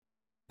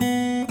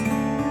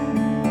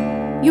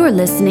You're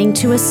listening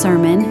to a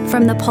sermon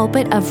from the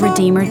pulpit of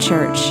Redeemer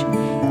Church,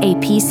 a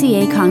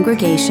PCA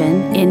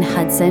congregation in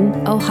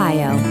Hudson,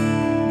 Ohio.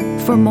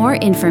 For more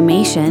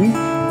information,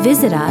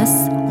 visit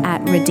us at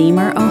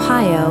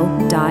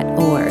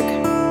redeemerohio.org.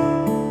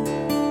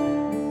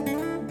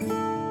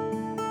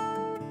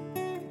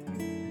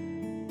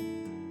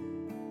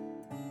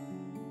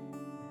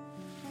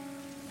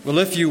 Well,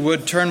 if you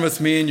would turn with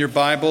me in your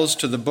Bibles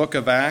to the book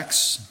of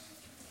Acts.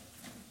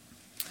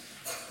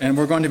 And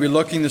we're going to be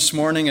looking this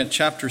morning at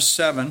chapter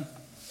 7.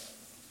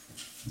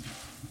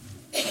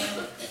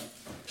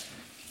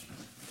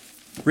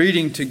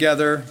 Reading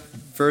together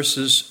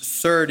verses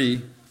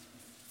 30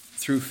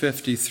 through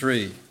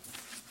 53.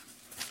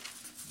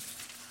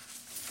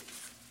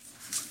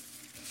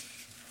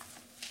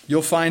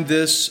 You'll find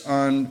this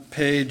on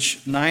page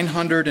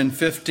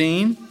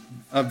 915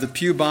 of the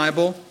Pew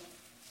Bible.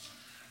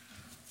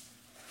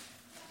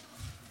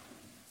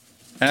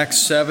 Acts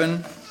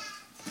 7,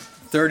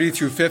 30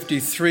 through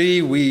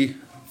 53, we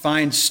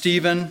find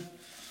Stephen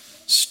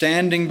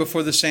standing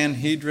before the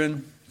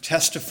Sanhedrin,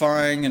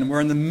 testifying, and we're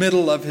in the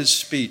middle of his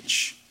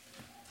speech.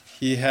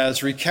 He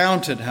has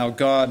recounted how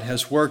God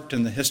has worked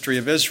in the history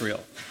of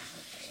Israel.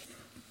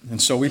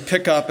 And so we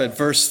pick up at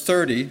verse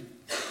 30.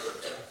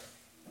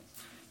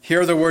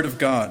 Hear the word of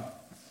God.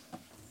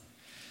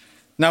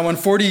 Now when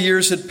 40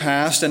 years had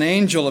passed, an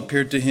angel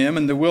appeared to him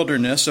in the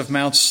wilderness of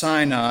Mount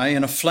Sinai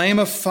in a flame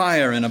of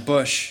fire in a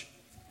bush.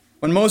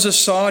 When Moses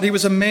saw it, he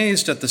was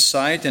amazed at the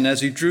sight, and as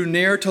he drew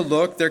near to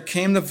look, there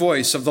came the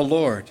voice of the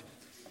Lord.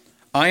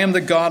 I am the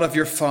God of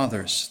your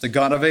fathers, the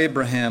God of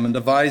Abraham and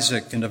of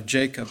Isaac and of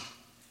Jacob.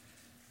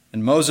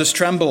 And Moses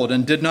trembled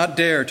and did not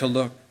dare to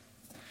look.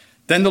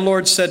 Then the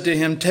Lord said to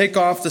him, Take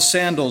off the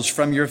sandals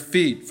from your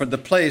feet, for the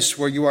place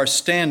where you are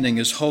standing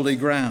is holy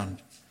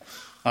ground.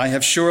 I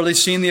have surely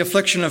seen the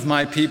affliction of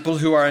my people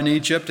who are in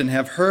Egypt and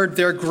have heard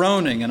their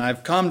groaning, and I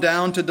have come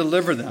down to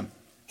deliver them.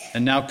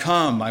 And now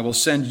come, I will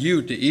send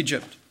you to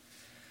Egypt.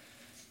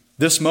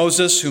 This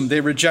Moses, whom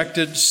they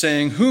rejected,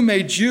 saying, Who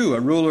made you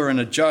a ruler and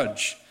a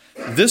judge?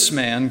 This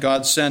man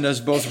God sent as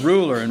both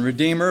ruler and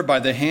redeemer by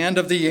the hand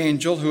of the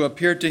angel who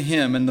appeared to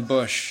him in the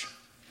bush.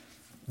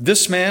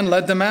 This man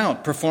led them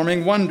out,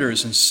 performing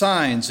wonders and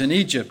signs in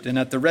Egypt and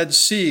at the Red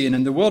Sea and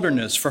in the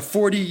wilderness for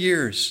 40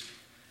 years.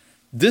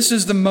 This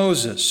is the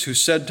Moses who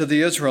said to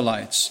the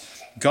Israelites,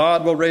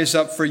 God will raise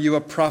up for you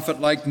a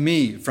prophet like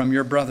me from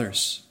your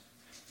brothers.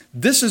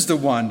 This is the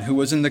one who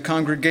was in the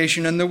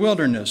congregation in the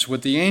wilderness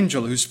with the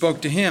angel who spoke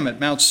to him at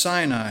Mount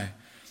Sinai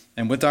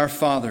and with our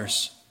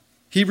fathers.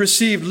 He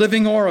received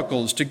living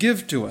oracles to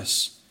give to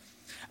us.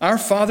 Our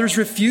fathers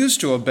refused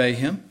to obey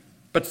him,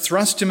 but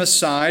thrust him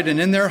aside, and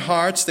in their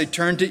hearts they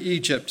turned to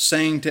Egypt,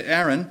 saying to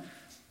Aaron,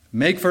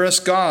 Make for us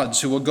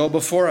gods who will go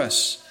before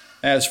us.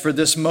 As for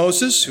this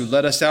Moses who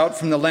led us out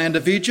from the land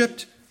of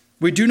Egypt,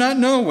 we do not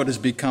know what has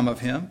become of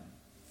him.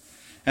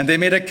 And they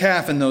made a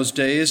calf in those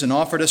days and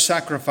offered a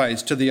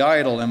sacrifice to the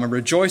idol and were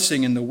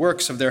rejoicing in the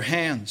works of their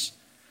hands.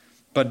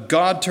 But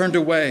God turned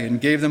away and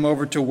gave them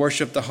over to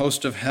worship the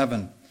host of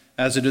heaven,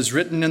 as it is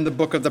written in the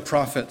book of the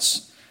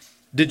prophets.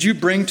 Did you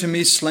bring to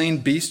me slain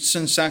beasts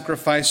and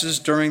sacrifices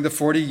during the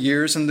 40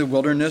 years in the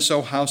wilderness,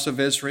 O house of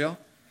Israel?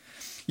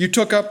 You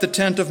took up the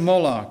tent of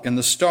Moloch and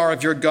the star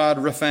of your god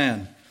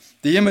Rephan,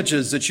 the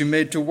images that you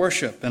made to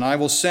worship, and I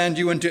will send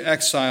you into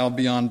exile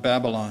beyond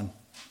Babylon.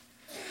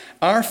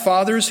 Our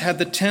fathers had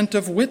the tent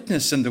of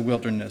witness in the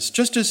wilderness,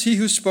 just as he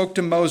who spoke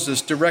to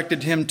Moses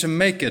directed him to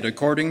make it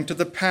according to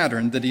the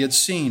pattern that he had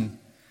seen.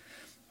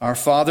 Our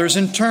fathers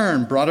in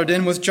turn brought it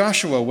in with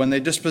Joshua when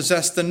they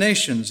dispossessed the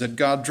nations that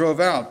God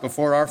drove out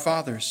before our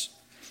fathers.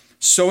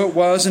 So it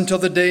was until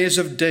the days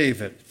of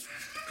David,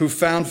 who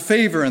found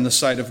favor in the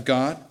sight of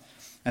God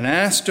and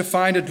asked to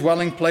find a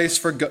dwelling place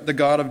for the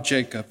God of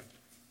Jacob.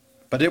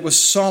 But it was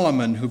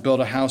Solomon who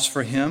built a house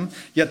for him.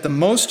 Yet the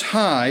Most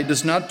High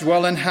does not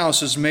dwell in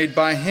houses made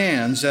by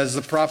hands, as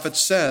the prophet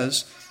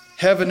says,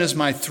 Heaven is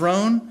my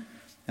throne,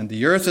 and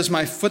the earth is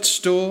my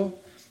footstool.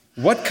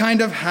 What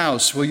kind of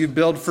house will you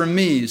build for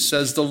me,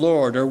 says the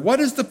Lord, or what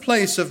is the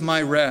place of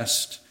my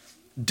rest?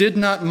 Did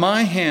not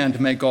my hand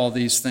make all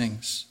these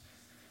things?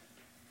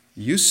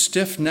 You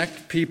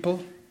stiff-necked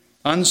people,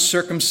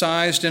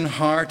 uncircumcised in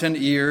heart and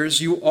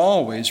ears, you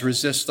always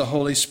resist the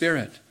Holy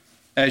Spirit.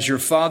 As your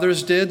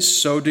fathers did,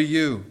 so do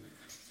you.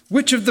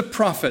 Which of the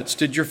prophets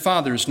did your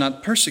fathers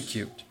not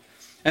persecute?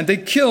 And they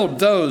killed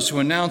those who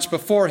announced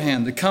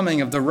beforehand the coming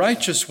of the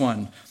righteous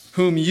one,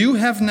 whom you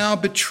have now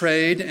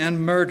betrayed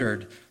and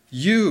murdered,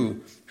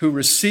 you who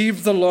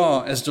received the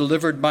law as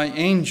delivered by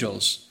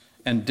angels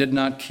and did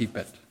not keep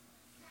it.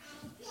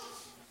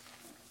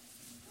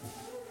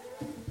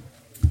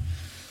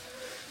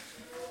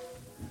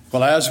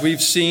 Well, as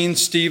we've seen,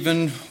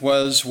 Stephen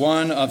was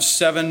one of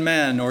 7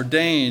 men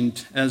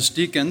ordained as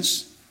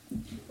deacons.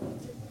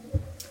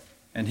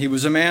 And he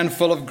was a man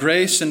full of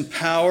grace and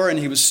power, and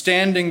he was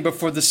standing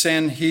before the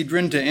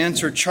Sanhedrin to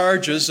answer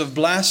charges of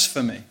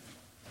blasphemy.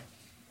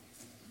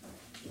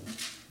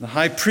 The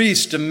high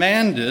priest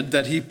demanded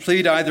that he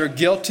plead either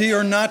guilty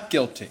or not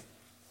guilty.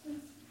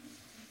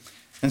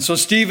 And so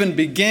Stephen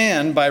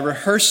began by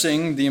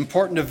rehearsing the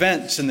important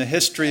events in the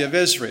history of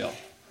Israel.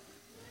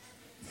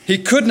 He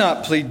could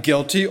not plead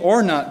guilty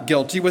or not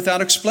guilty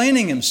without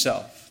explaining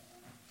himself.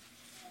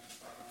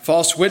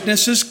 False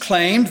witnesses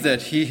claimed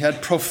that he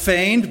had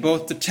profaned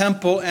both the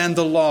temple and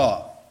the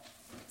law.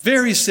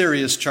 Very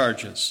serious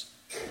charges.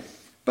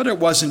 But it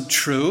wasn't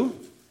true.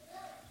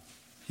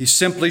 He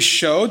simply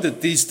showed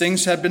that these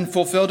things had been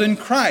fulfilled in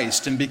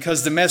Christ, and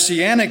because the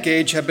Messianic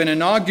age had been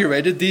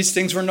inaugurated, these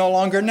things were no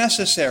longer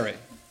necessary.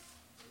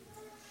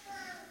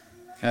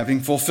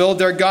 Having fulfilled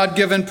their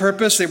God-given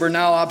purpose, they were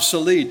now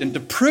obsolete. And to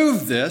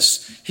prove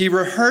this, he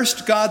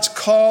rehearsed God's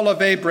call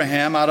of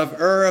Abraham out of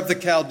Ur of the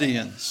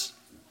Chaldeans.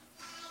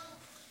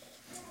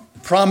 The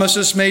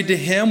promises made to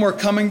him were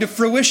coming to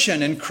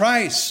fruition in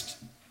Christ.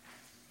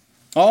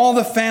 All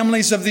the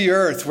families of the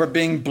earth were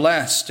being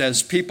blessed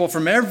as people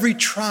from every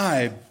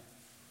tribe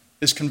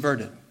is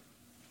converted.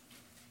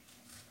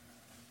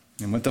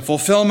 And with the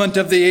fulfillment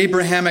of the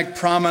Abrahamic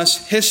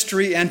promise,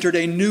 history entered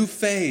a new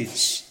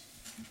phase.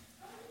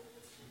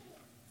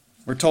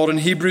 We're told in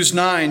Hebrews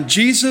 9,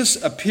 Jesus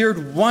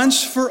appeared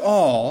once for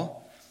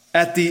all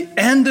at the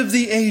end of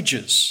the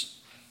ages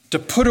to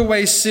put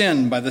away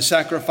sin by the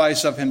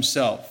sacrifice of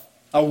himself.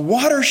 A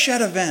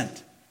watershed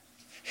event.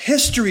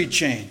 History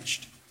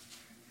changed.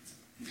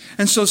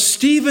 And so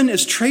Stephen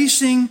is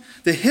tracing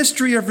the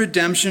history of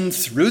redemption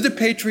through the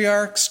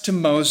patriarchs to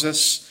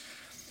Moses.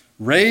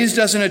 Raised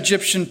as an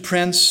Egyptian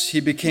prince,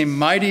 he became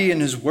mighty in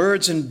his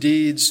words and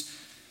deeds.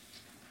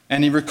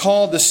 And he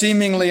recalled the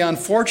seemingly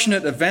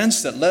unfortunate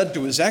events that led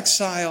to his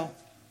exile.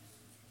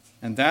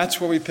 And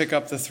that's where we pick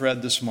up the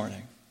thread this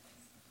morning.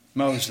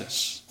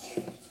 Moses.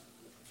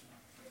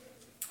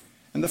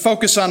 And the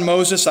focus on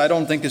Moses, I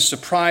don't think, is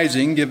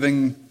surprising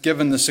given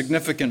the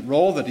significant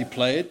role that he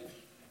played.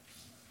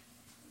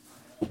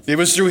 It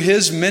was through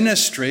his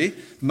ministry,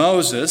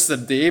 Moses,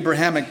 that the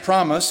Abrahamic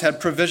promise had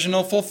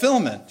provisional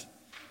fulfillment.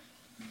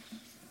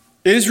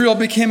 Israel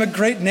became a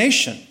great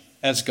nation,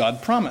 as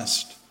God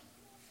promised.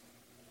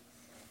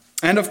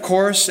 And of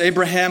course,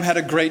 Abraham had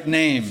a great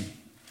name,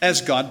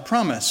 as God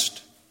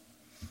promised.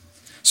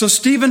 So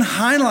Stephen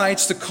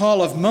highlights the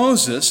call of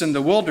Moses in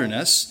the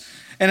wilderness,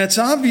 and it's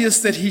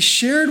obvious that he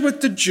shared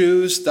with the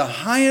Jews the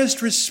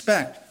highest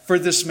respect for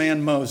this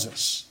man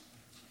Moses.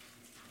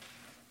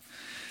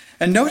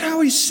 And note how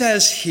he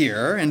says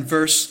here in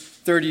verse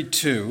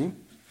 32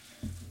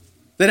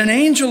 that an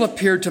angel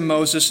appeared to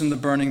Moses in the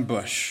burning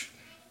bush.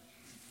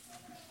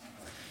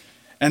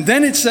 And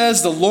then it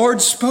says, the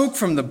Lord spoke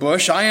from the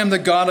bush, I am the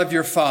God of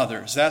your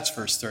fathers. That's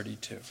verse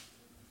 32.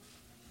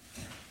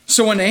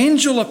 So an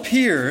angel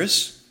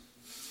appears,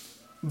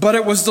 but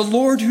it was the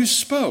Lord who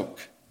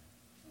spoke.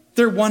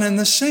 They're one and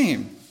the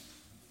same.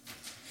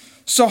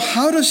 So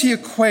how does he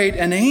equate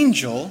an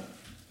angel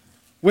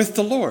with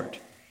the Lord?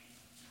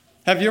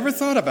 Have you ever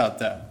thought about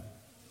that?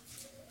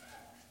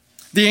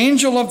 The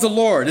angel of the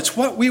Lord, it's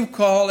what we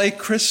call a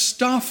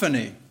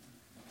Christophany.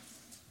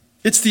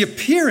 It's the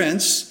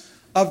appearance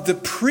of the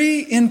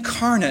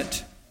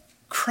pre-incarnate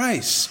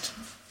Christ.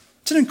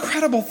 It's an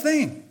incredible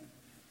thing.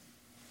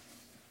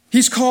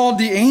 He's called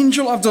the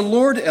angel of the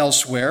Lord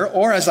elsewhere,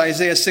 or as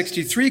Isaiah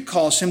 63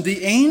 calls him,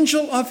 the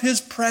angel of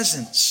his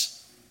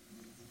presence.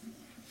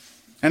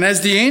 And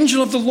as the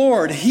angel of the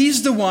Lord,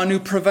 he's the one who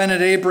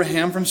prevented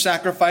Abraham from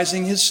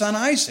sacrificing his son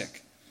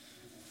Isaac.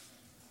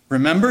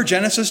 Remember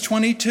Genesis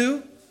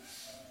 22?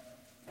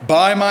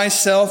 By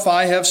myself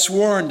I have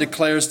sworn,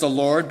 declares the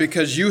Lord,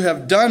 because you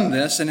have done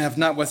this and have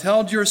not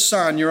withheld your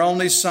son, your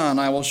only son,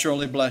 I will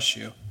surely bless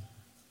you.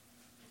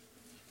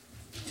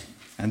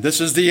 And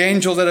this is the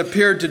angel that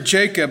appeared to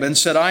Jacob and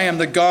said, I am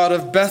the God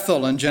of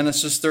Bethel in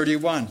Genesis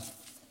 31.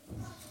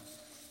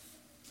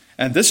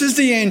 And this is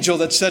the angel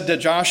that said to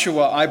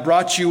Joshua, I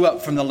brought you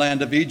up from the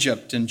land of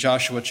Egypt in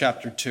Joshua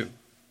chapter 2.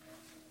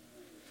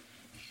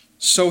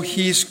 So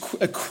he's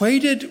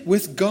equated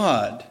with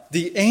God.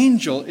 The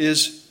angel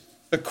is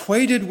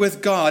equated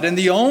with God. And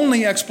the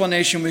only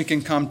explanation we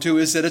can come to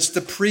is that it's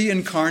the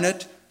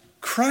pre-incarnate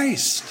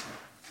Christ.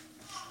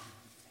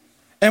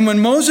 And when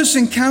Moses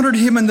encountered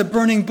him in the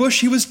burning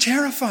bush, he was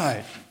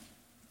terrified.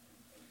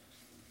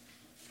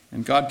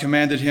 And God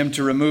commanded him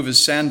to remove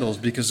his sandals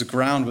because the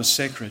ground was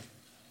sacred.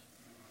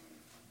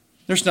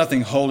 There's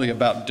nothing holy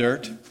about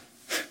dirt,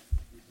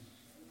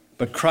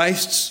 but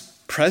Christ's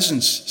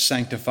presence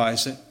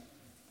sanctifies it.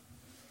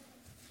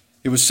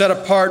 It was set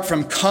apart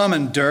from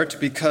common dirt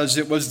because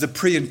it was the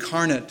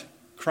pre-incarnate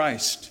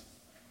Christ.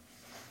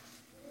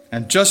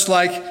 And just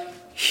like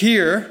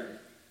here,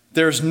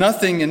 there's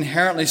nothing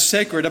inherently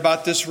sacred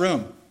about this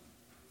room.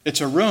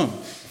 It's a room.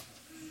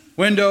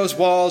 Windows,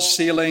 walls,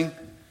 ceiling.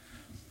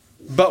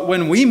 But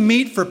when we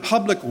meet for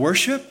public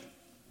worship,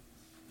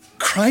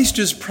 Christ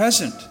is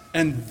present,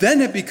 and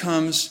then it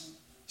becomes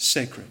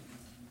sacred.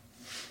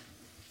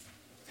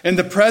 In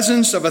the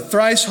presence of a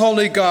thrice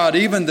holy God,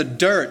 even the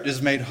dirt is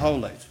made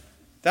holy.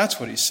 That's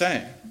what he's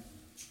saying.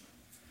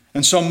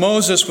 And so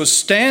Moses was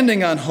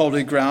standing on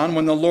holy ground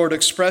when the Lord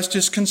expressed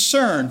his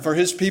concern for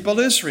his people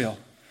Israel.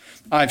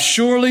 I've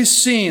surely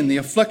seen the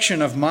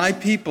affliction of my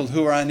people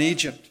who are in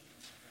Egypt,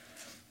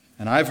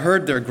 and I've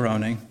heard their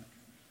groaning,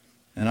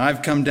 and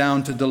I've come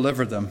down to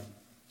deliver them.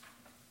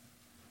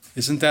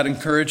 Isn't that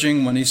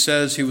encouraging when he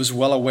says he was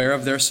well aware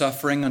of their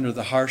suffering under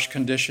the harsh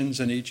conditions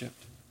in Egypt?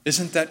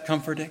 Isn't that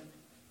comforting?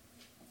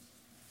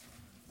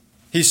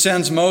 He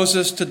sends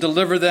Moses to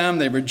deliver them.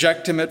 They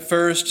reject him at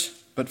first,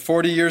 but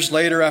 40 years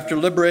later, after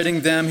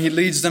liberating them, he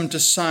leads them to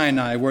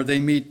Sinai, where they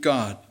meet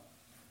God.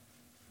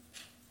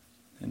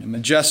 In a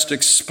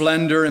majestic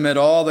splendor amid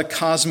all the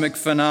cosmic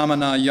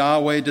phenomena,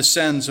 Yahweh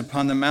descends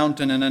upon the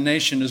mountain and a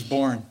nation is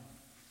born.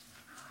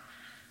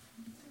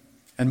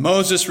 And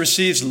Moses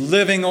receives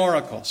living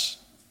oracles.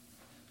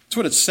 That's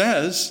what it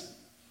says.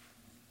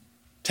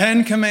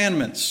 10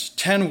 commandments,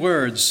 10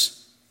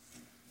 words.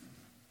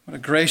 What a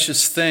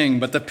gracious thing.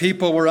 But the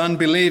people were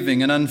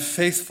unbelieving and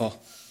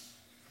unfaithful.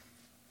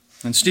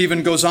 And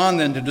Stephen goes on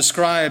then to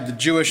describe the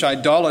Jewish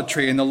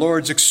idolatry and the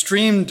Lord's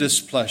extreme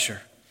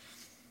displeasure,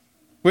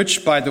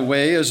 which, by the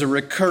way, is a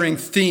recurring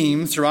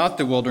theme throughout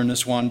the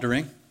wilderness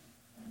wandering.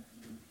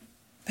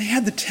 They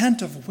had the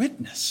tent of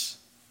witness.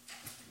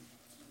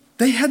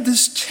 They had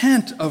this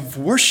tent of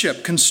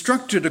worship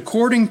constructed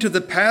according to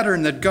the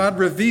pattern that God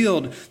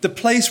revealed, the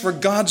place where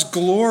God's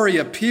glory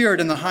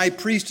appeared and the high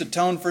priest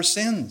atoned for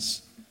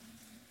sins.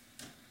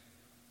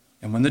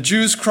 And when the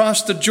Jews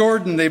crossed the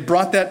Jordan, they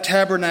brought that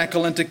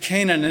tabernacle into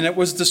Canaan, and it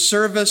was the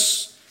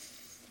service,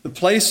 the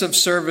place of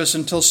service,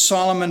 until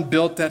Solomon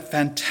built that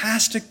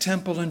fantastic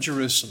temple in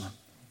Jerusalem.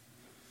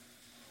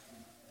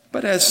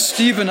 But as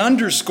Stephen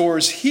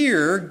underscores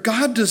here,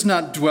 God does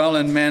not dwell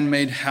in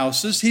man-made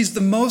houses. He's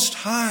the Most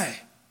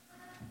High.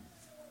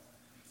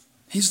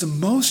 He's the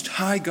Most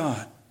High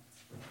God.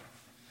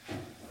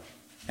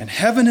 And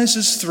heaven is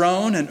his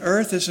throne and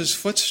earth is his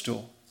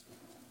footstool.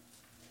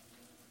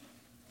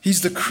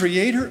 He's the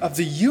creator of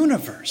the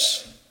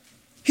universe.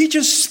 He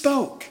just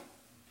spoke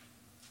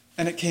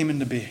and it came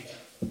into being.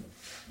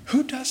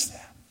 Who does that?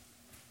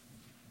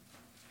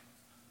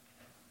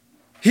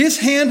 His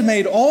hand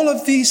made all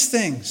of these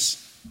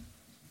things.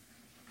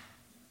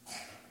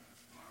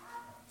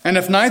 And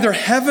if neither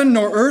heaven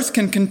nor earth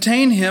can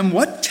contain him,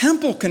 what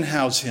temple can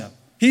house him?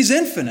 He's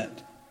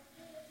infinite.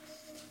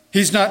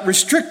 He's not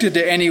restricted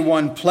to any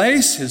one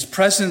place. His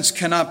presence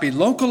cannot be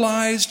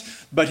localized,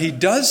 but he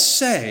does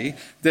say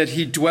that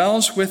he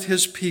dwells with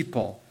his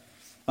people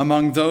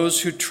among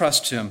those who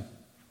trust him.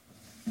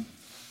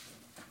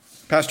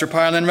 Pastor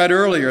Pylan read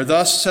earlier,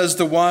 "Thus says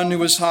the one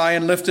who is high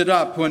and lifted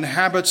up, who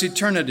inhabits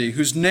eternity,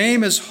 whose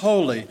name is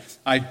holy.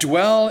 I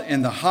dwell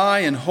in the high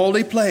and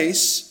holy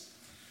place,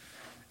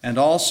 and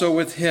also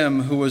with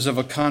him who is of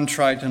a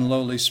contrite and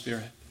lowly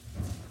spirit."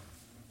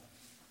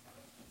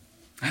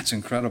 That's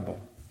incredible.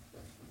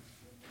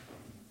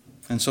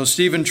 And so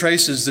Stephen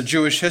traces the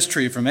Jewish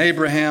history from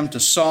Abraham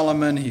to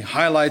Solomon. He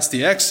highlights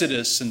the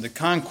Exodus and the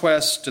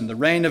conquest and the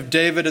reign of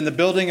David and the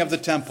building of the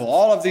temple,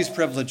 all of these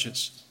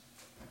privileges.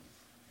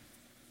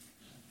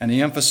 And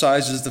he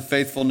emphasizes the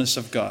faithfulness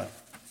of God.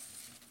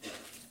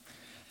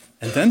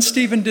 And then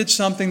Stephen did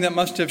something that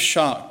must have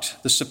shocked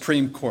the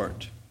Supreme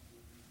Court.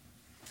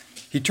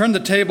 He turned the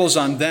tables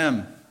on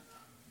them,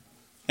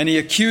 and he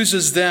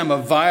accuses them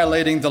of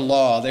violating the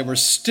law. They were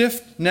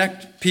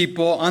stiff-necked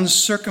people,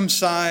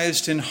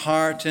 uncircumcised in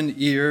heart and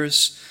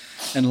ears,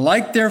 and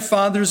like their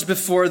fathers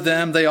before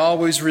them, they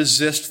always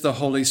resist the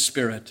Holy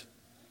Spirit.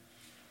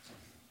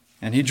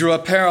 And he drew a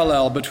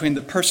parallel between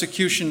the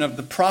persecution of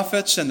the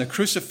prophets and the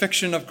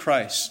crucifixion of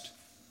Christ.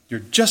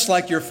 You're just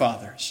like your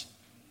fathers.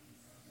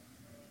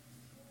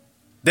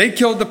 They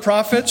killed the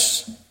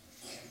prophets,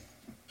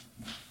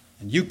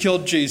 and you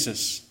killed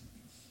Jesus.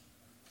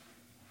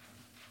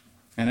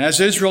 And as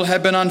Israel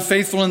had been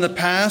unfaithful in the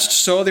past,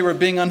 so they were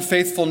being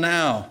unfaithful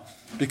now,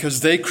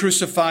 because they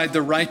crucified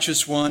the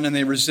righteous one and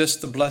they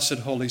resist the blessed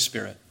Holy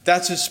Spirit.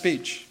 That's his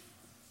speech.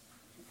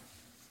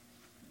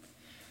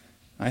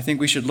 I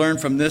think we should learn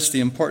from this the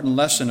important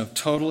lesson of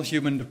total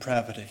human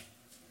depravity.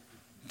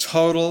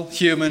 Total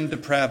human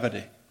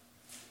depravity.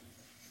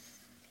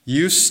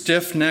 You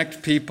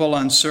stiff-necked people,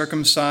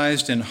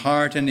 uncircumcised in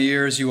heart and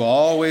ears, you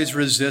always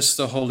resist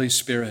the Holy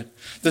Spirit.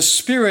 The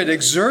Spirit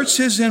exerts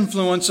his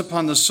influence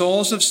upon the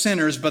souls of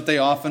sinners, but they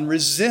often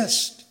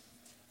resist.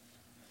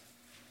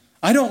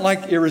 I don't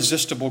like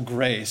irresistible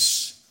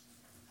grace.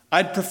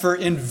 I'd prefer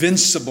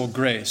invincible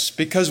grace,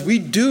 because we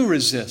do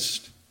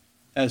resist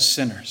as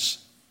sinners.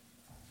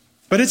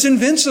 But it's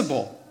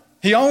invincible.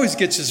 He always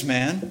gets his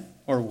man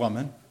or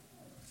woman.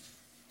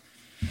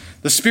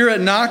 The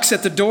Spirit knocks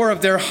at the door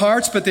of their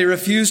hearts, but they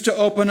refuse to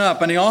open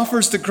up. And he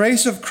offers the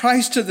grace of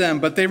Christ to them,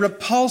 but they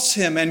repulse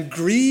him and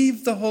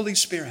grieve the Holy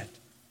Spirit.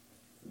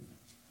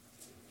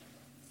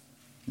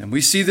 And we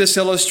see this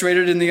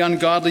illustrated in the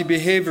ungodly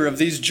behavior of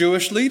these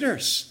Jewish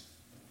leaders.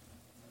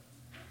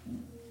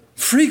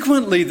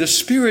 Frequently, the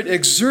Spirit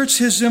exerts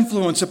his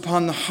influence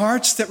upon the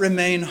hearts that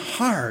remain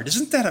hard.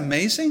 Isn't that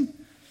amazing?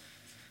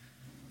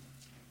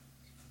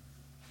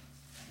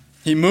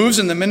 He moves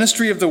in the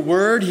ministry of the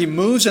word. He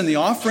moves in the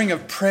offering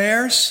of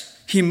prayers.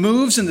 He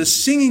moves in the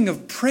singing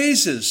of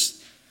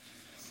praises.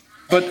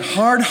 But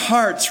hard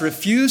hearts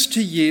refuse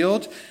to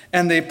yield,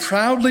 and they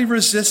proudly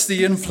resist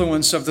the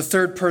influence of the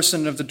third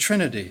person of the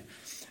Trinity.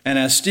 And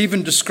as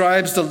Stephen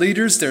describes the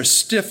leaders, they're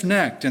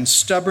stiff-necked and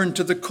stubborn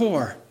to the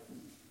core.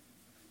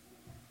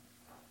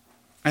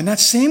 And that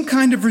same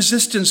kind of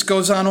resistance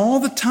goes on all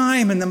the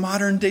time in the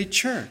modern-day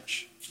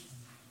church.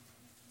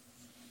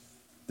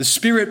 The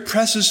Spirit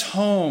presses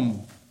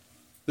home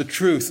the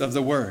truth of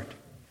the Word.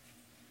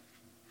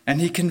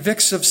 And He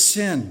convicts of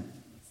sin.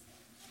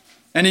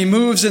 And He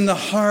moves in the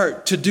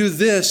heart to do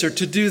this or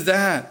to do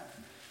that.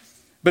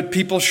 But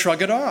people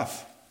shrug it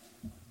off.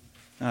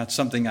 It's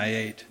something I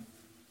ate.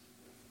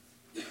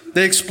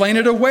 They explain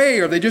it away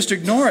or they just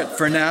ignore it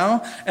for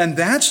now. And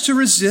that's to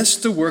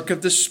resist the work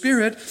of the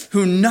Spirit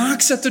who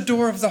knocks at the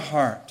door of the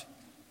heart.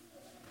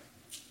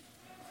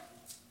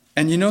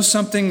 And you know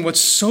something?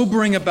 What's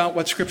sobering about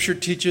what Scripture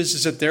teaches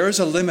is that there is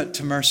a limit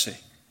to mercy.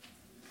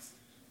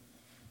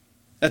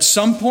 At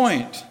some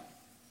point,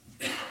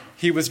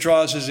 He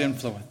withdraws His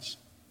influence.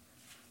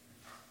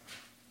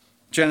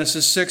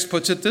 Genesis 6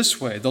 puts it this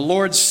way: the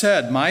Lord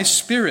said, "My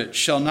spirit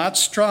shall not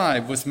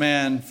strive with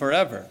man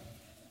forever."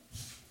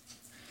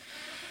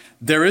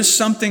 There is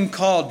something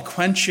called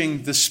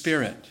quenching the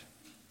Spirit.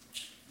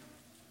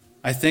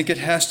 I think it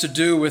has to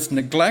do with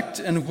neglect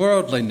and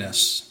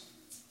worldliness.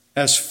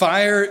 As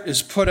fire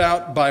is put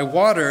out by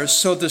water,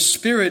 so the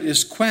Spirit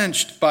is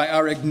quenched by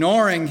our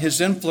ignoring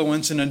His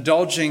influence and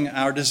indulging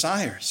our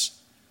desires.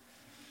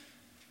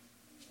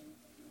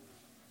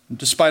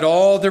 Despite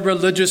all the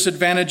religious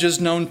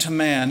advantages known to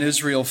man,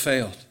 Israel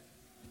failed.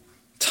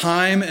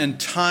 Time and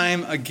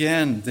time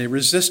again, they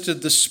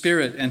resisted the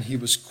Spirit and He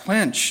was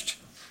quenched.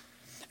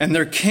 And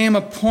there came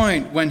a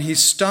point when He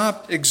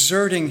stopped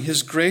exerting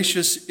His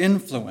gracious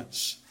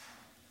influence.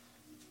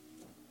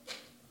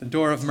 The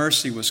door of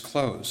mercy was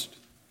closed,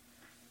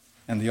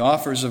 and the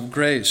offers of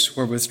grace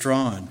were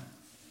withdrawn,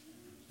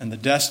 and the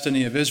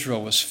destiny of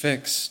Israel was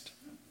fixed.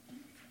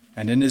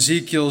 And in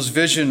Ezekiel's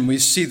vision, we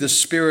see the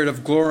Spirit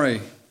of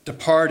glory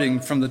departing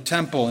from the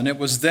temple, and it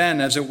was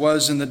then, as it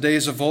was in the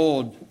days of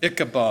old,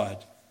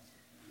 Ichabod.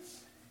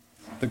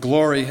 The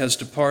glory has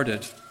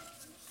departed.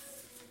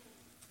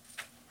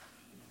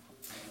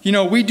 You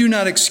know, we do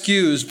not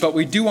excuse, but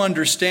we do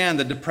understand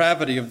the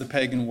depravity of the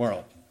pagan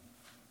world,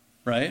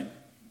 right?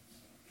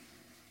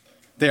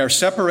 They are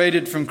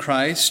separated from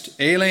Christ,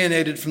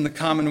 alienated from the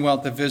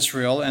commonwealth of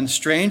Israel, and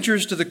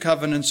strangers to the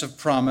covenants of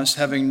promise,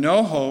 having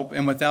no hope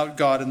and without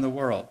God in the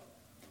world.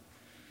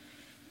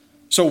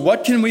 So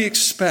what can we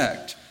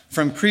expect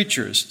from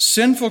creatures,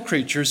 sinful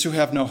creatures who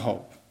have no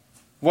hope?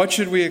 What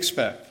should we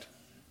expect?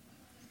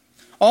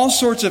 All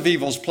sorts of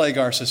evils plague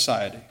our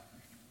society.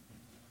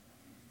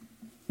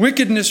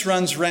 Wickedness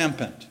runs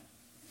rampant.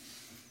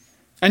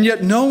 And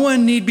yet no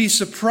one need be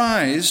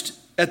surprised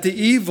at the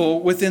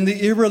evil within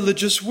the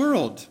irreligious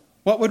world.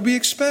 What would we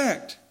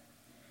expect?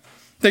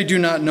 They do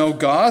not know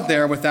God. They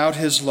are without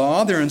His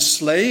law. They're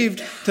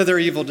enslaved to their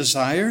evil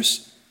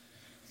desires.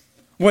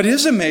 What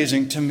is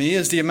amazing to me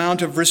is the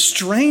amount of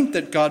restraint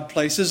that God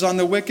places on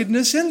the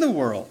wickedness in the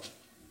world.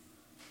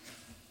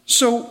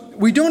 So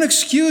we don't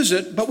excuse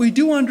it, but we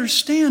do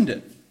understand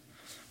it.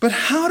 But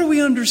how do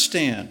we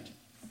understand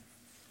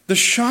the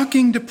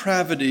shocking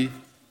depravity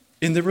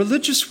in the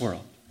religious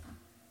world?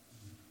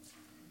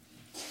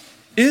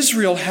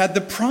 Israel had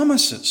the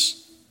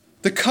promises,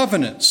 the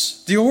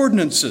covenants, the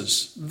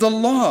ordinances, the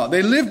law.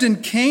 They lived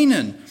in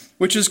Canaan,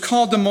 which is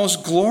called the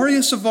most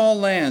glorious of all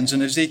lands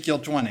in Ezekiel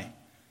 20.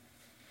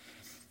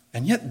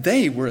 And yet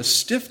they were a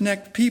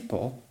stiff-necked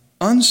people,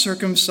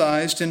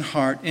 uncircumcised in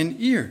heart and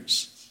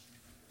ears.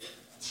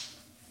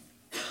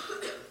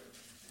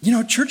 You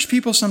know, church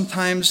people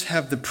sometimes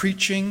have the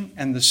preaching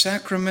and the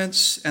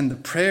sacraments and the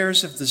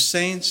prayers of the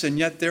saints, and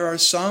yet there are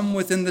some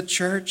within the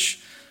church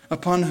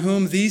upon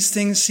whom these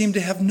things seem to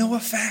have no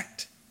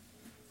effect.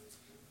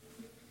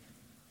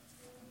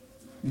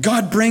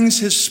 God brings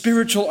His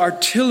spiritual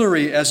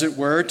artillery, as it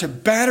were, to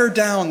batter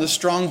down the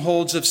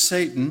strongholds of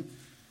Satan,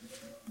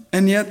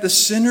 and yet the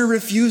sinner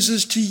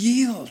refuses to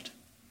yield.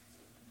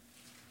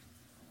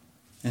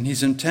 And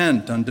he's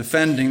intent on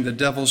defending the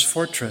devil's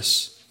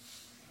fortress.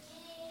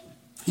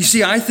 You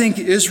see, I think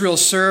Israel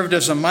served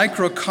as a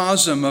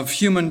microcosm of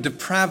human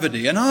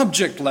depravity, an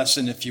object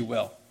lesson, if you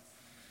will.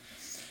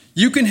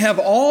 You can have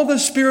all the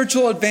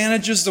spiritual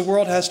advantages the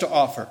world has to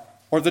offer,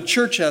 or the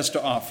church has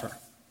to offer,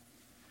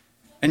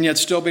 and yet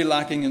still be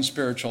lacking in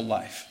spiritual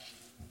life.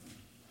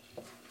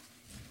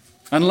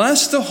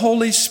 Unless the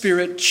Holy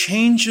Spirit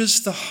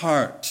changes the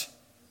heart,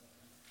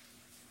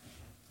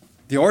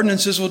 the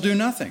ordinances will do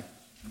nothing.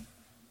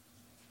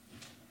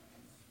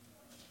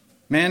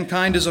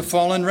 Mankind is a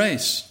fallen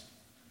race.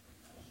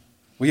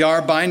 We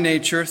are by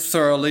nature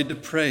thoroughly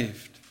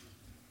depraved.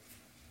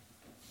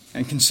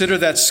 And consider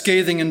that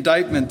scathing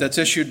indictment that's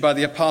issued by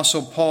the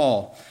Apostle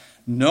Paul.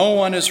 No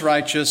one is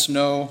righteous,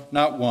 no,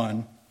 not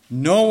one.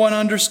 No one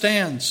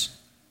understands.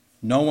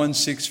 No one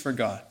seeks for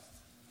God.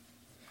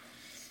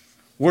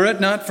 Were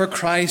it not for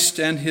Christ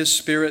and His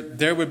Spirit,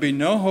 there would be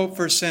no hope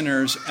for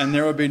sinners, and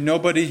there would be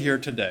nobody here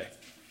today.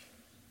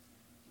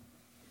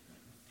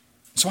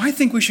 So I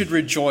think we should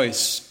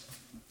rejoice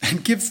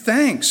and give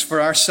thanks for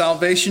our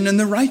salvation in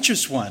the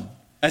righteous one,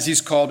 as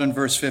he's called in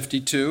verse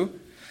 52.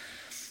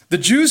 The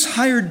Jews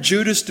hired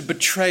Judas to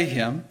betray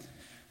him.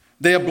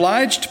 They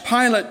obliged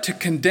Pilate to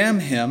condemn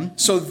him,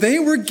 so they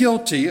were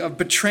guilty of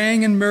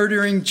betraying and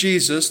murdering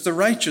Jesus, the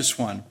righteous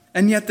one.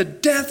 And yet the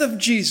death of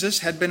Jesus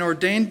had been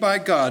ordained by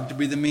God to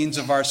be the means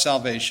of our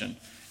salvation.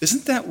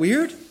 Isn't that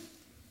weird?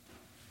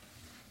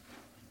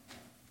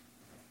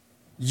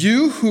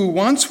 You who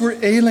once were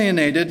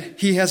alienated,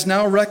 he has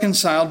now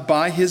reconciled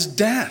by his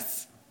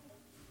death.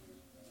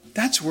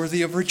 That's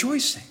worthy of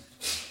rejoicing.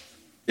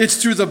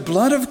 It's through the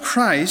blood of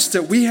Christ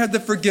that we have the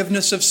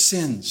forgiveness of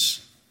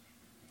sins.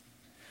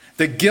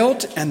 The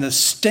guilt and the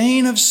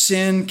stain of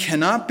sin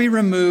cannot be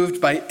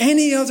removed by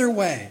any other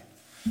way.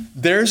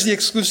 There's the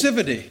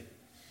exclusivity.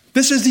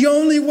 This is the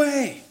only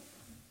way.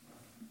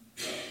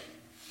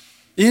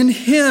 In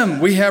him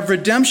we have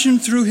redemption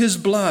through his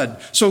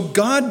blood. So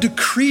God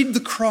decreed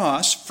the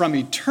cross from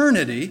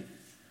eternity,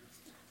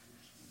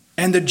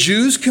 and the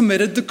Jews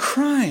committed the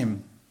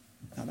crime.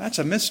 Now that's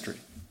a mystery,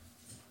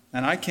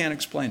 and I can't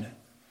explain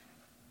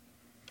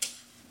it.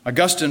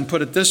 Augustine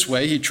put it this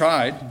way. He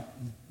tried.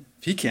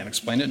 He can't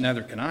explain it,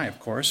 neither can I, of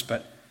course,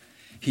 but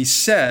he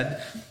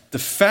said, the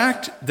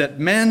fact that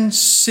men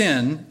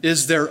sin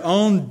is their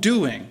own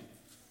doing.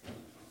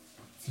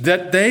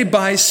 That they,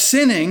 by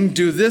sinning,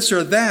 do this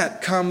or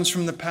that comes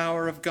from the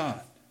power of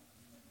God.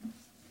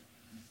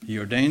 He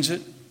ordains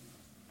it,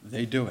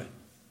 they do it.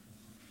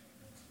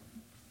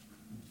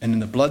 And in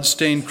the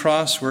blood-stained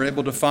cross, we're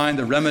able to find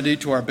the remedy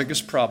to our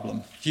biggest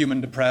problem,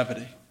 human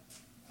depravity.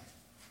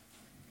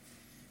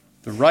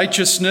 The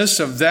righteousness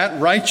of that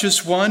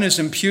righteous one is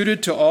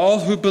imputed to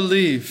all who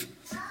believe.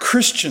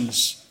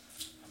 Christians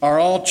are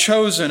all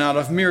chosen out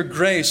of mere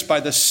grace by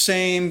the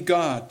same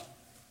God.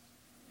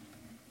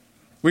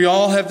 We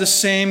all have the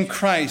same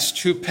Christ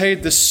who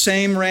paid the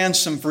same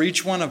ransom for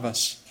each one of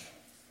us.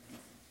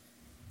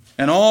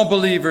 And all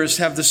believers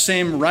have the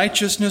same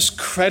righteousness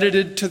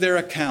credited to their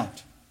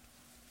account.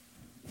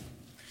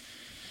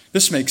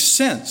 This makes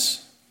sense.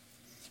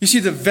 You see,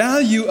 the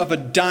value of a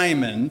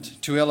diamond,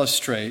 to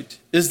illustrate,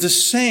 is the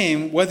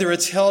same whether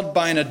it's held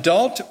by an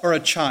adult or a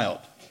child.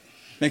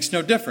 Makes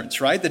no difference,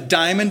 right? The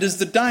diamond is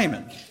the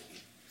diamond.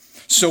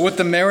 So with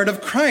the merit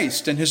of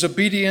Christ and his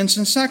obedience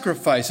and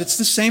sacrifice, it's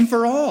the same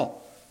for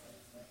all.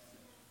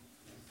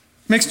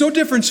 Makes no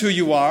difference who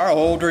you are,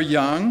 old or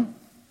young,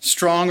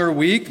 strong or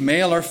weak,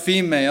 male or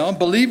female.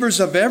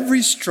 Believers of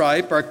every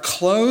stripe are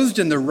clothed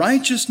in the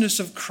righteousness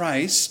of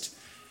Christ,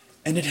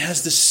 and it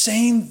has the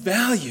same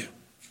value.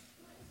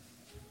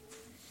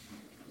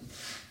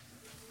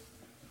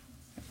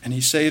 And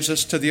he saves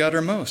us to the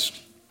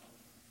uttermost.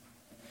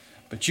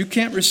 But you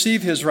can't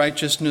receive his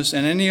righteousness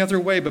in any other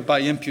way but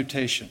by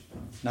imputation.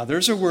 Now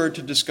there's a word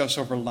to discuss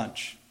over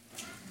lunch.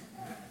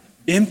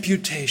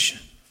 Imputation.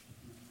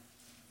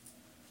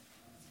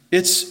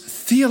 It's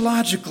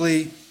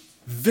theologically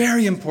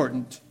very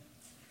important.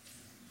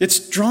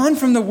 It's drawn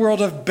from the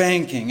world of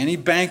banking. Any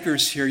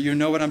bankers here, you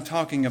know what I'm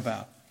talking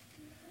about.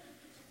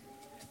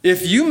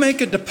 If you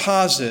make a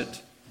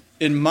deposit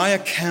in my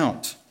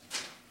account,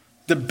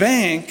 the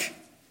bank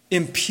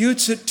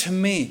imputes it to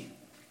me.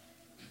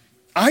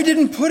 I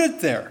didn't put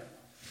it there.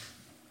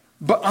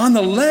 But on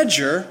the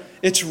ledger,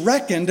 it's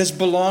reckoned as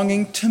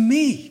belonging to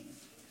me.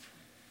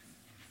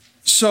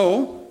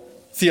 So,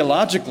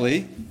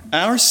 theologically,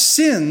 our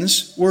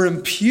sins were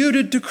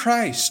imputed to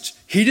Christ.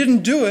 He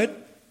didn't do it,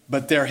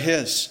 but they're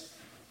his.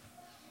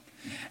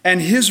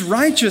 And his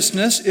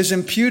righteousness is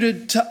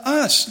imputed to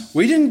us.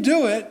 We didn't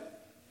do it,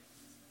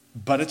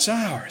 but it's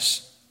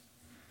ours.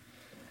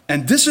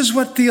 And this is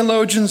what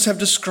theologians have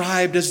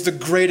described as the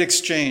great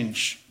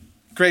exchange.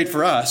 Great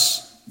for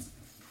us,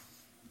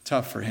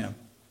 tough for him.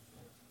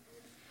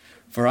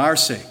 For our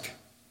sake,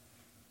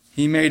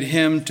 he made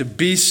him to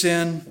be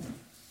sin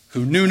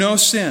who knew no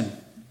sin,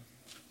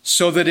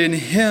 so that in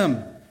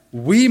him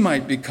we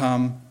might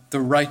become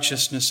the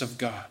righteousness of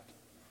God.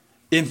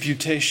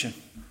 Imputation.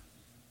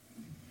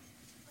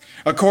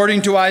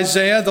 According to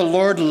Isaiah, the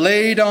Lord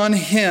laid on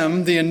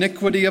him the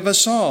iniquity of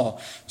us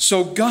all.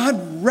 So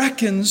God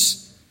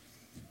reckons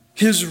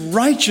his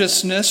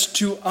righteousness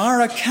to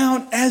our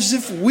account as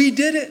if we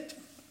did it.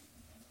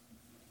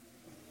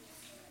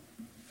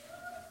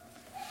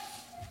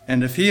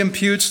 And if he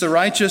imputes the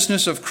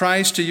righteousness of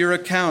Christ to your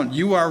account,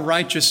 you are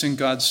righteous in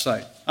God's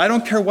sight. I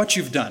don't care what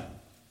you've done.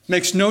 It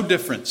makes no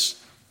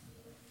difference.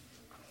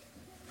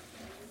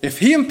 If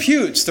he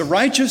imputes the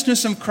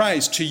righteousness of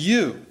Christ to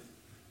you,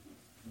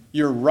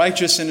 you're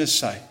righteous in his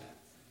sight.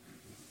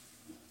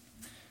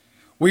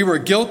 We were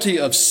guilty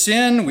of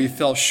sin, we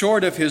fell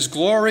short of his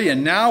glory,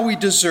 and now we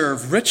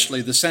deserve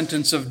richly the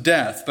sentence of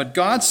death. But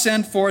God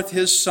sent forth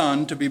his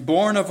Son to be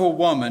born of a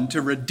woman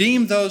to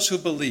redeem those who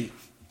believe.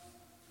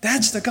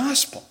 That's the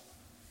gospel.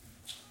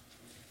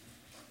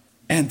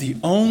 And the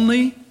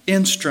only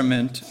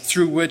instrument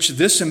through which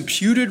this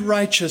imputed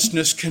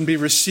righteousness can be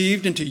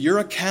received into your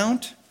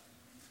account,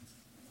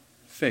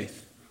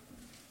 faith.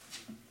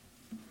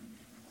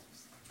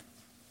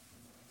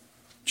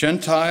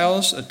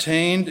 Gentiles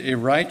attained a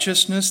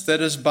righteousness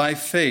that is by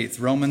faith,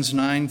 Romans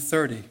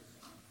 9:30.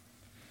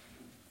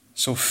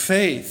 So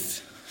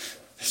faith,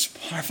 this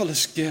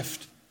marvelous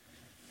gift,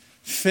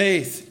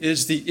 faith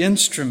is the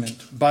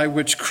instrument by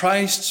which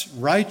Christ's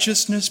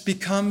righteousness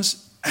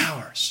becomes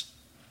ours.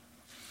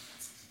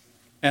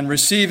 And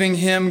receiving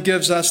him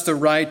gives us the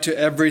right to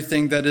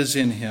everything that is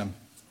in him.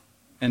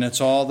 And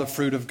it's all the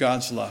fruit of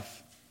God's love.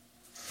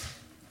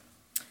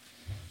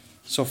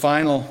 So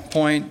final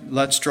point,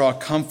 let's draw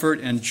comfort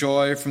and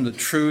joy from the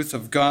truth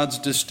of God's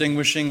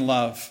distinguishing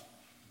love.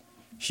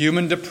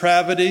 Human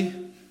depravity,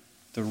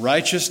 the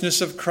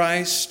righteousness of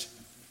Christ,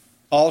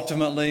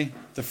 ultimately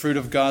the fruit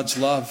of God's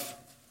love.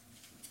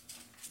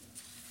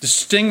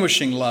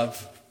 Distinguishing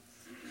love.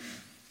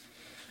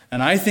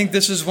 And I think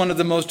this is one of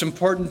the most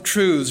important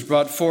truths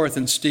brought forth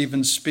in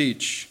Stephen's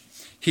speech.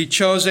 He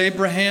chose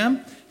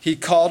Abraham. He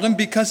called him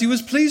because he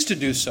was pleased to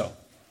do so.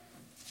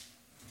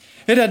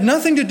 It had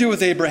nothing to do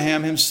with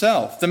Abraham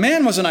himself. The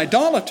man was an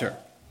idolater.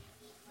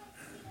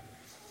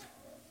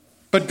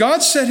 But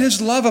God set his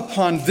love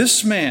upon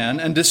this man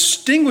and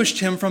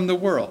distinguished him from the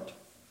world.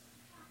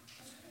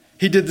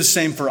 He did the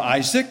same for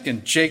Isaac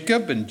and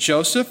Jacob and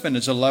Joseph and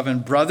his 11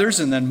 brothers.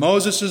 And then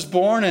Moses is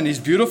born and he's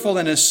beautiful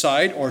in his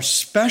sight, or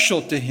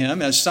special to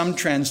him, as some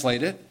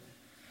translate it.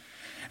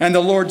 And the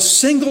Lord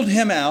singled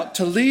him out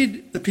to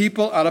lead the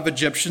people out of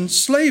Egyptian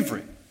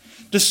slavery.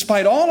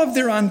 Despite all of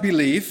their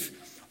unbelief,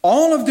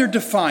 all of their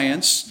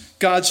defiance,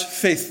 God's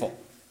faithful.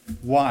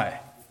 Why?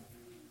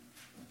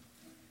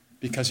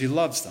 Because he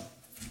loves them.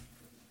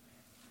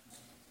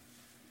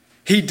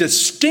 He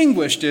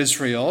distinguished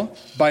Israel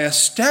by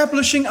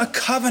establishing a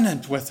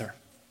covenant with her,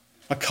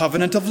 a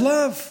covenant of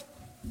love.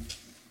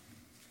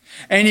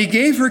 And he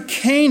gave her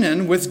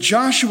Canaan with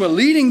Joshua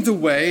leading the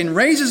way, and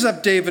raises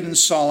up David and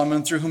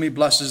Solomon through whom he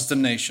blesses the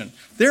nation.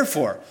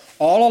 Therefore,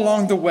 all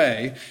along the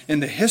way,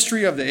 in the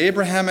history of the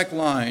Abrahamic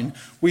line,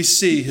 we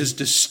see his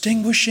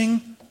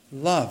distinguishing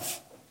love.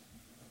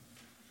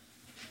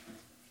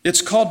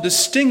 It's called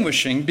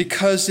distinguishing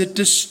because it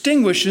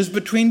distinguishes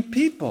between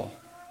people.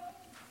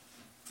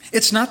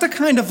 It's not the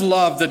kind of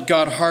love that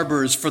God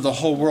harbors for the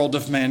whole world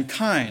of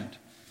mankind.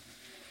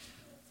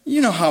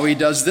 You know how he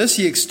does this.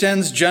 He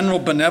extends general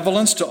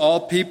benevolence to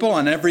all people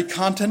on every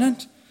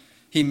continent.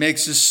 He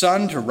makes his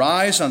sun to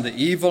rise on the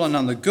evil and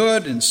on the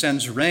good, and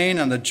sends rain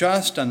on the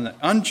just and the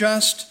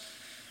unjust.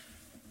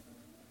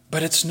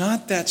 But it's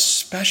not that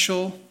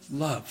special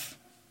love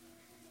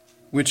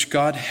which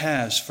God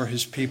has for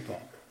his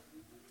people.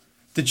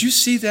 Did you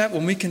see that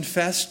when we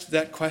confessed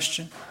that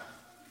question?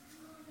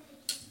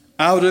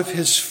 Out of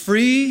his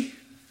free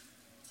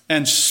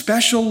and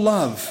special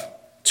love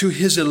to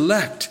his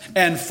elect,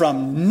 and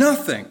from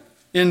nothing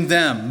in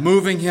them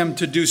moving him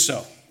to do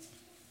so.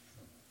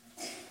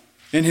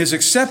 In his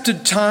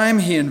accepted time,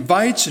 he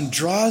invites and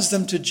draws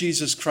them to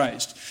Jesus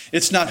Christ.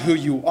 It's not who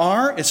you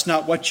are. It's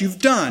not what you've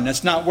done.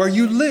 It's not where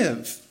you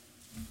live.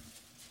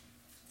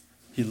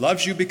 He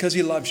loves you because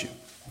he loves you.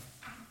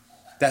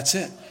 That's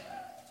it.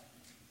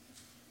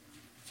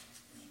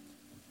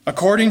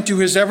 According to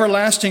his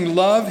everlasting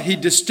love, he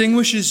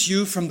distinguishes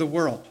you from the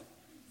world.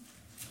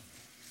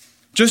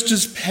 Just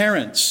as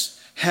parents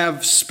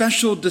have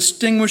special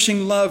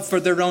distinguishing love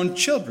for their own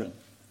children.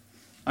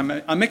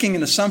 I'm making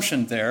an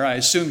assumption there. I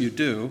assume you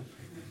do.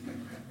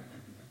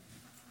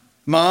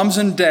 Moms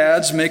and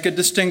dads make a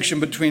distinction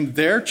between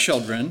their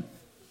children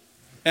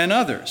and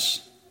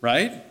others,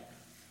 right?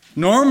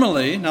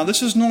 Normally, now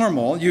this is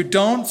normal, you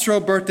don't throw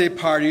birthday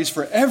parties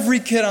for every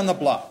kid on the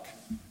block.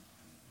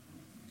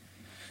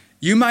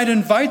 You might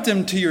invite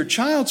them to your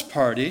child's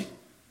party,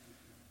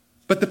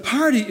 but the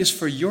party is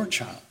for your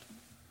child.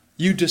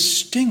 You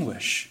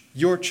distinguish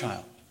your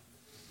child.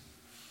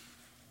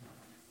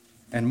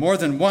 And more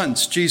than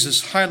once,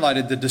 Jesus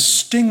highlighted the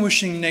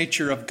distinguishing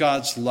nature of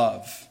God's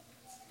love.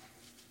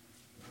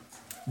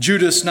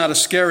 Judas, not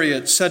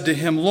Iscariot, said to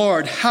him,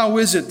 "Lord, how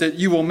is it that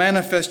you will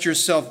manifest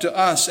yourself to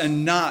us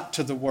and not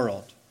to the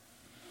world?"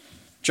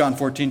 John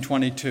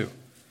 14:22.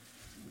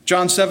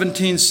 John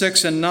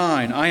 17:6 and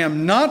 9. I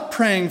am not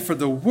praying for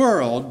the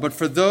world, but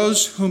for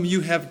those whom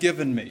you have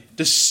given me.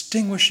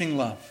 Distinguishing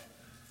love.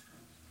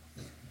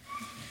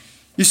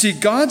 You see,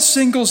 God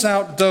singles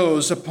out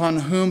those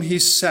upon whom he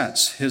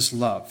sets his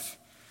love.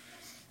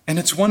 And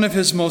it's one of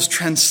his most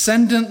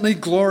transcendently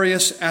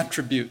glorious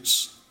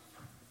attributes.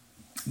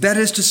 That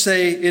is to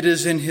say, it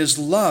is in his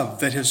love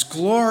that his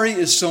glory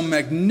is so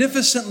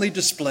magnificently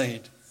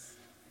displayed.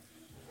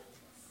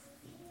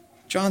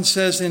 John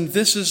says, "In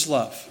this is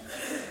love."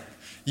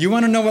 You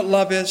want to know what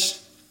love is?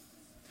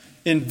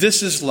 In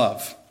this is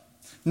love.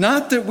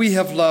 Not that we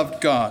have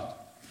loved God,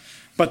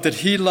 but that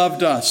he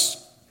loved us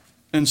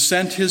and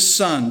sent his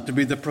Son to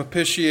be the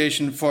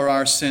propitiation for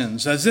our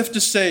sins. As if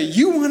to say,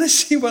 you want to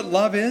see what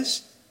love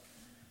is?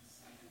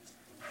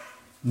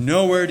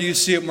 Nowhere do you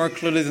see it more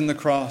clearly than the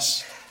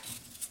cross.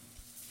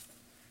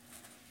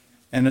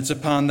 And it's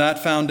upon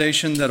that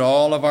foundation that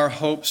all of our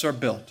hopes are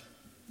built.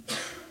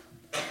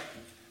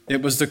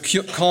 It was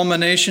the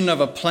culmination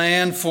of a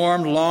plan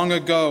formed long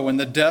ago in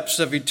the depths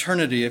of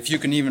eternity, if you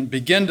can even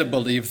begin to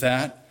believe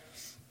that,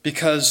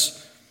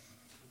 because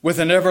with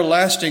an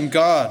everlasting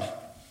God,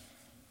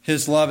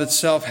 his love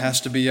itself has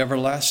to be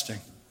everlasting.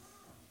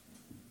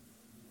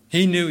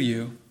 He knew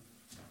you,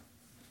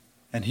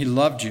 and he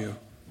loved you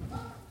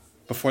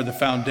before the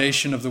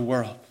foundation of the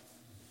world,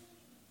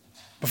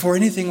 before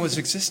anything was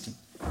existent.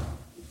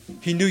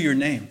 He knew your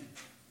name.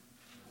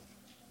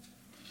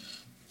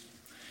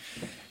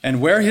 And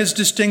where his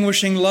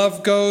distinguishing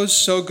love goes,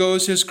 so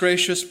goes his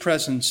gracious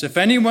presence. If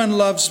anyone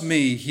loves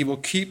me, he will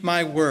keep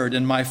my word,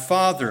 and my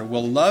Father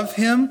will love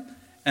him,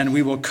 and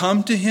we will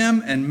come to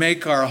him and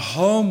make our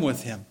home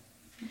with him.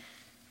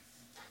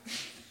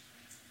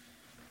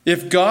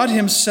 If God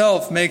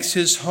himself makes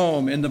his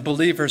home in the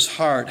believer's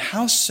heart,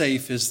 how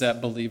safe is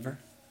that believer?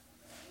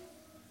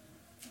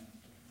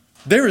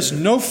 There is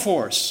no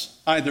force,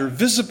 either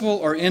visible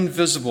or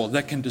invisible,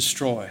 that can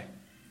destroy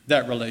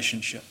that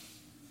relationship.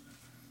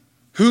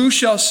 Who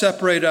shall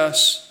separate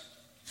us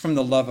from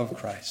the love of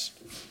Christ?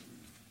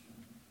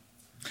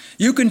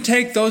 You can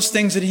take those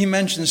things that he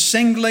mentions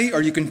singly,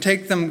 or you can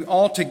take them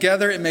all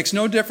together. It makes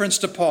no difference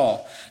to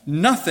Paul.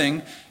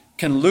 Nothing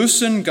can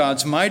loosen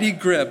God's mighty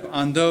grip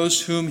on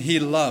those whom he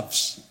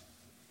loves.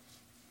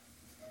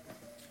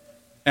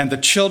 And the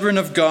children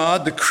of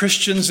God, the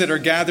Christians that are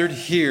gathered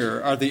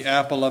here, are the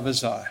apple of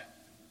his eye.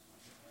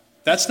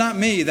 That's not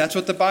me. That's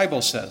what the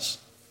Bible says.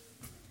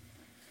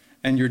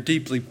 And you're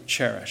deeply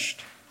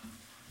cherished.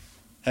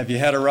 Have you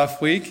had a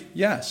rough week?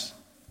 Yes.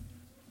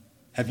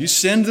 Have you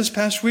sinned this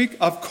past week?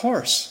 Of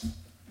course.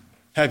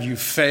 Have you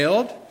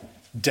failed,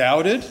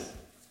 doubted,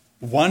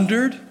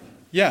 wondered?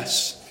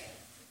 Yes.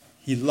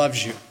 He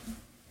loves you.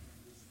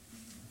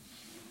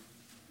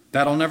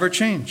 That'll never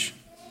change.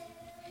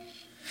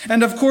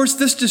 And of course,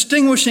 this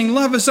distinguishing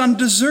love is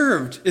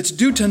undeserved. It's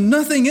due to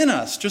nothing in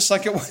us, just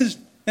like it was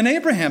in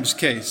Abraham's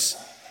case.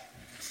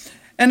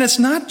 And it's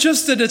not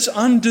just that it's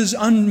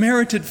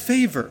unmerited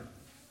favor.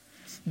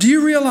 Do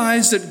you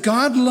realize that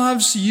God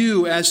loves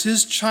you as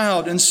his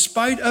child in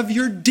spite of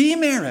your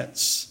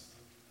demerits?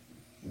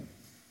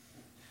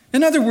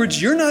 In other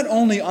words, you're not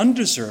only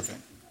undeserving,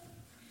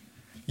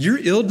 you're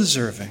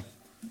ill-deserving.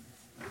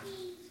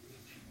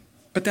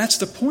 But that's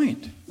the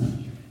point.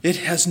 It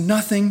has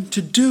nothing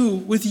to do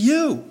with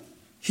you.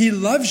 He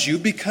loves you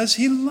because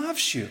he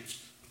loves you.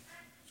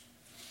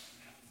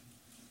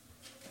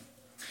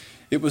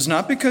 It was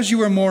not because you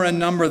were more in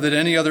number than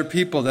any other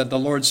people that the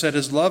Lord set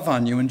his love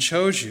on you and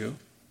chose you.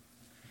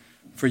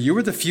 For you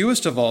were the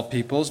fewest of all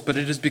peoples, but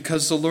it is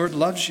because the Lord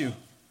loves you,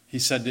 he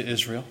said to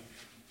Israel.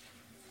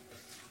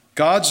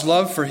 God's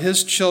love for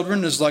his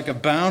children is like a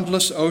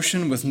boundless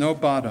ocean with no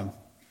bottom.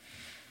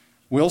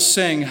 We'll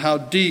sing how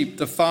deep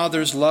the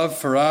Father's love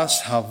for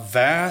us, how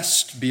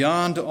vast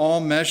beyond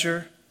all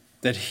measure,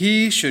 that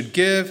he should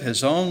give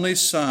his only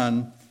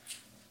Son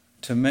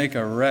to make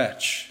a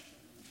wretch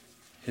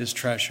his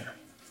treasure.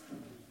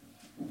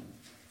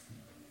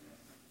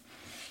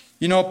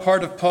 You know,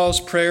 part of Paul's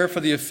prayer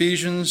for the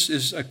Ephesians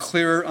is a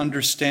clearer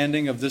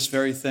understanding of this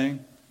very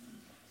thing.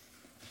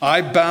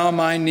 I bow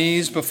my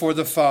knees before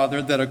the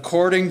Father, that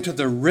according to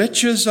the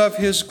riches of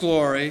his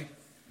glory,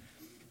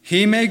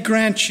 he may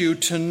grant you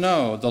to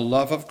know the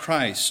love of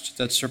Christ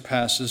that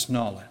surpasses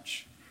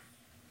knowledge.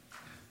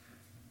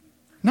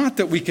 Not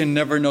that we can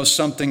never know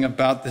something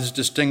about this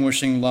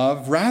distinguishing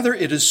love. Rather,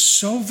 it is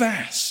so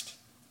vast,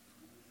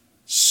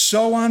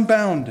 so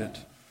unbounded,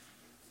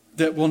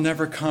 that we'll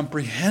never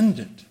comprehend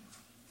it.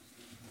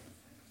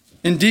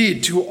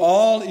 Indeed, to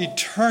all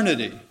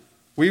eternity,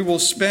 we will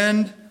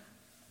spend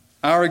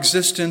our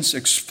existence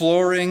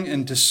exploring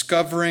and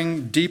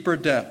discovering deeper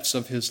depths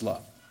of his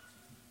love.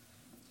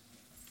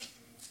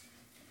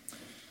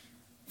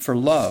 For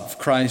love,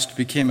 Christ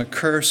became a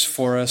curse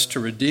for us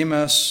to redeem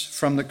us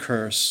from the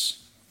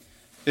curse.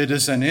 It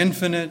is an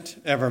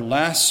infinite,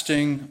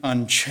 everlasting,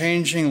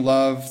 unchanging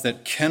love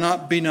that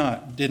cannot be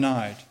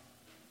denied.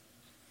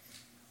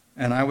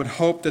 And I would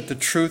hope that the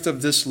truth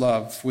of this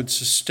love would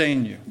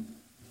sustain you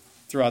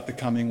throughout the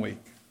coming week.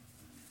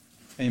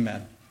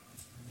 Amen.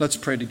 Let's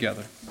pray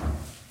together.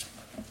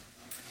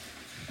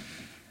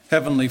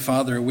 Heavenly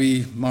Father,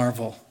 we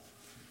marvel.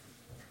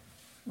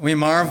 We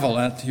marvel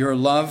at your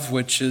love,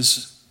 which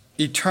is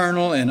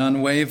eternal and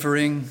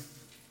unwavering,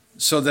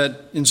 so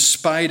that in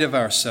spite of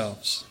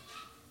ourselves,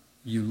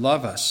 you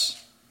love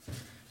us.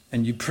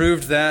 And you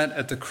proved that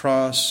at the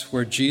cross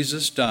where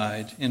Jesus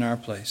died in our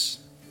place.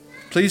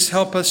 Please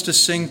help us to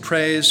sing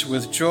praise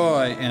with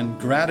joy and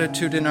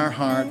gratitude in our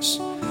hearts,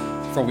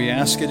 for we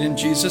ask it in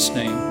Jesus'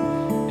 name.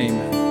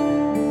 Amen.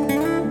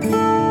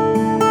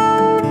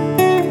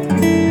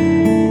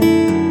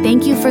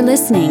 Thank you for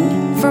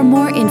listening. For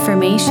more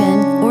information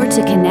or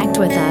to connect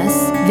with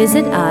us,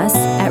 visit us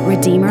at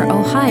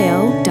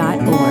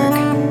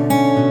redeemerohio.org.